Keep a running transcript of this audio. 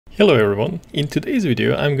Hello everyone, in today's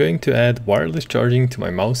video I'm going to add wireless charging to my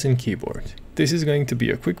mouse and keyboard. This is going to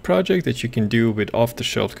be a quick project that you can do with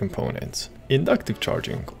off-the-shelf components. Inductive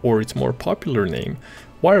charging, or its more popular name,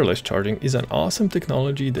 wireless charging, is an awesome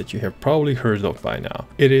technology that you have probably heard of by now.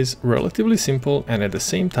 It is relatively simple and at the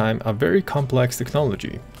same time a very complex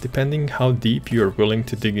technology, depending how deep you are willing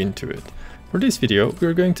to dig into it. For this video, we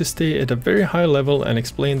are going to stay at a very high level and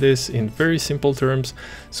explain this in very simple terms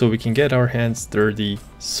so we can get our hands dirty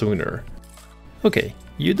sooner. Okay,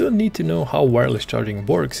 you don't need to know how wireless charging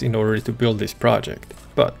works in order to build this project,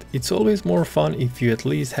 but it's always more fun if you at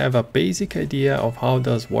least have a basic idea of how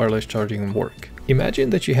does wireless charging work. Imagine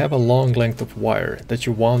that you have a long length of wire that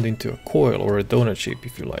you wound into a coil or a donut shape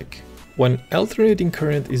if you like. When alternating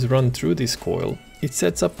current is run through this coil, it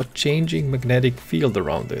sets up a changing magnetic field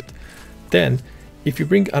around it. Then, if you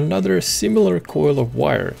bring another similar coil of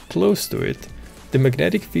wire close to it, the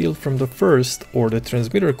magnetic field from the first or the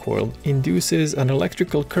transmitter coil induces an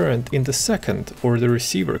electrical current in the second or the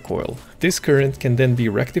receiver coil. This current can then be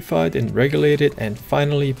rectified and regulated and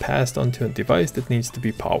finally passed on to a device that needs to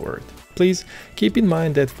be powered. Please keep in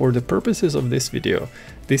mind that for the purposes of this video,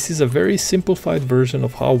 this is a very simplified version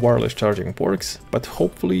of how wireless charging works, but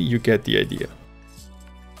hopefully you get the idea.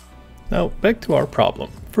 Now back to our problem.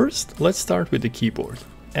 First, let's start with the keyboard.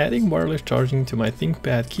 Adding wireless charging to my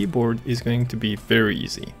ThinkPad keyboard is going to be very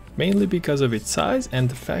easy, mainly because of its size and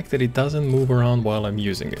the fact that it doesn't move around while I'm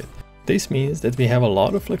using it. This means that we have a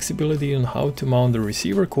lot of flexibility on how to mount the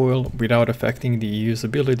receiver coil without affecting the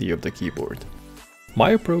usability of the keyboard.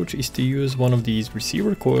 My approach is to use one of these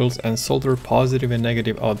receiver coils and solder positive and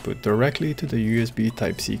negative output directly to the USB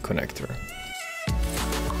Type-C connector.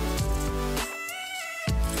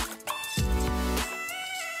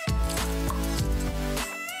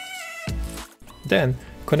 Then,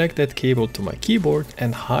 connect that cable to my keyboard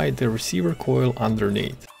and hide the receiver coil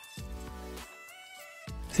underneath.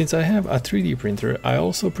 Since I have a 3D printer, I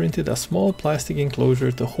also printed a small plastic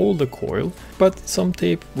enclosure to hold the coil, but some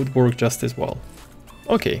tape would work just as well.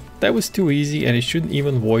 Okay, that was too easy and it shouldn't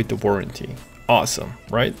even void the warranty. Awesome,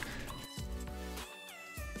 right?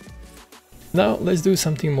 Now let's do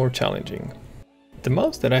something more challenging. The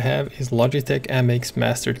mouse that I have is Logitech MX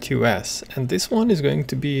Master 2S, and this one is going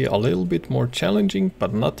to be a little bit more challenging,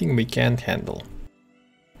 but nothing we can't handle.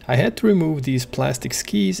 I had to remove these plastic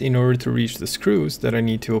skis in order to reach the screws that I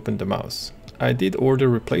need to open the mouse. I did order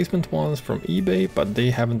replacement ones from eBay, but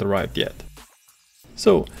they haven't arrived yet.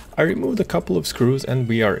 So I removed a couple of screws and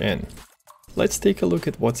we are in. Let's take a look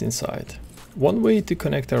at what's inside. One way to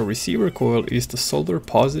connect our receiver coil is to solder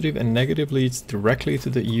positive and negative leads directly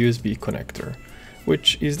to the USB connector,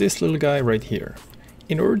 which is this little guy right here.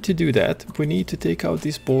 In order to do that, we need to take out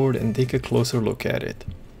this board and take a closer look at it.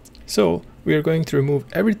 So we are going to remove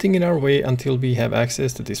everything in our way until we have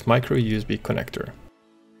access to this micro USB connector.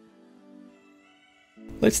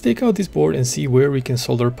 Let's take out this board and see where we can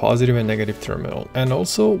solder positive and negative terminal, and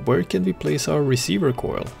also where can we place our receiver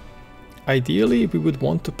coil. Ideally, we would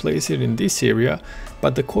want to place it in this area,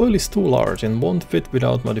 but the coil is too large and won't fit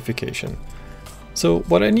without modification. So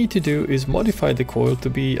what I need to do is modify the coil to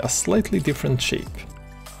be a slightly different shape.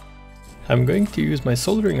 I'm going to use my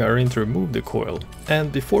soldering iron to remove the coil,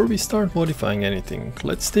 and before we start modifying anything,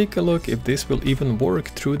 let's take a look if this will even work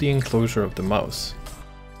through the enclosure of the mouse.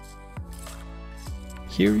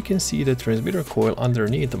 Here you can see the transmitter coil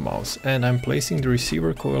underneath the mouse, and I'm placing the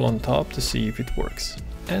receiver coil on top to see if it works.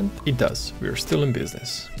 And it does, we are still in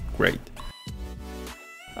business. Great.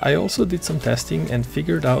 I also did some testing and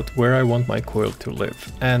figured out where I want my coil to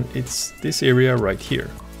live, and it's this area right here.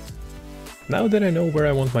 Now that I know where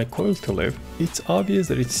I want my coil to live, it's obvious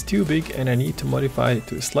that it's too big and I need to modify it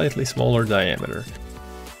to a slightly smaller diameter.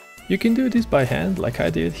 You can do this by hand like I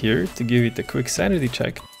did here to give it a quick sanity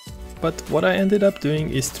check, but what I ended up doing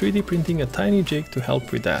is 3D printing a tiny jig to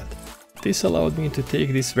help with that. This allowed me to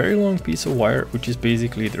take this very long piece of wire, which is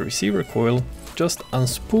basically the receiver coil, just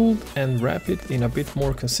unspooled and wrap it in a bit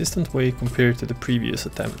more consistent way compared to the previous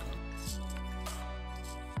attempt.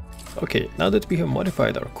 Okay, now that we have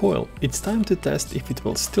modified our coil, it's time to test if it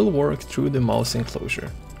will still work through the mouse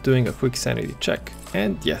enclosure. Doing a quick sanity check,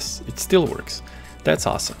 and yes, it still works. That's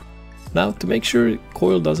awesome. Now, to make sure the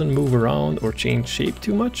coil doesn't move around or change shape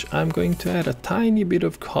too much, I'm going to add a tiny bit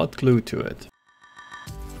of hot glue to it.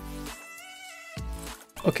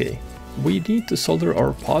 Okay, we need to solder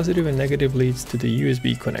our positive and negative leads to the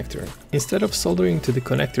USB connector. Instead of soldering to the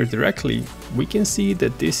connector directly, we can see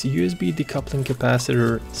that this USB decoupling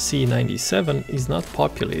capacitor C97 is not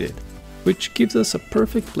populated, which gives us a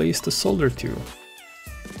perfect place to solder to.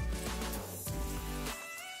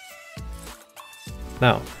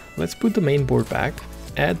 Now, let's put the main board back,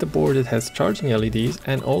 add the board that has charging LEDs,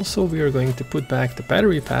 and also we are going to put back the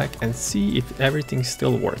battery pack and see if everything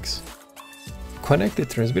still works. Connect the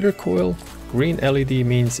transmitter coil, green LED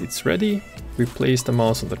means it's ready, we place the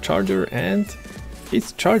mouse on the charger and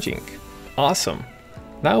it's charging. Awesome!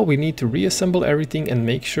 Now we need to reassemble everything and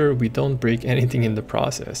make sure we don't break anything in the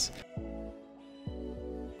process.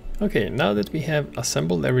 Okay, now that we have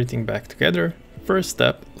assembled everything back together, first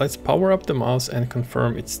step, let's power up the mouse and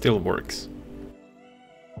confirm it still works.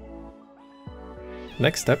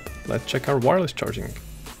 Next step, let's check our wireless charging.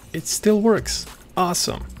 It still works.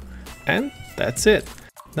 Awesome! And that's it.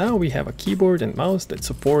 Now we have a keyboard and mouse that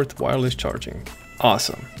support wireless charging.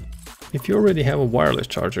 Awesome! If you already have a wireless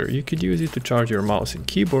charger, you could use it to charge your mouse and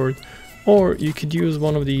keyboard, or you could use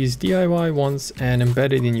one of these DIY ones and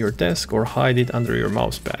embed it in your desk or hide it under your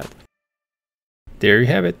mouse pad. There you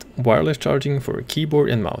have it, wireless charging for a keyboard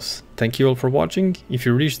and mouse. Thank you all for watching. If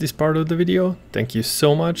you reached this part of the video, thank you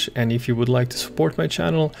so much, and if you would like to support my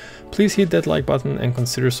channel, please hit that like button and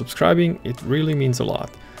consider subscribing, it really means a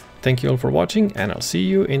lot. Thank you all for watching, and I'll see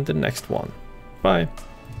you in the next one. Bye!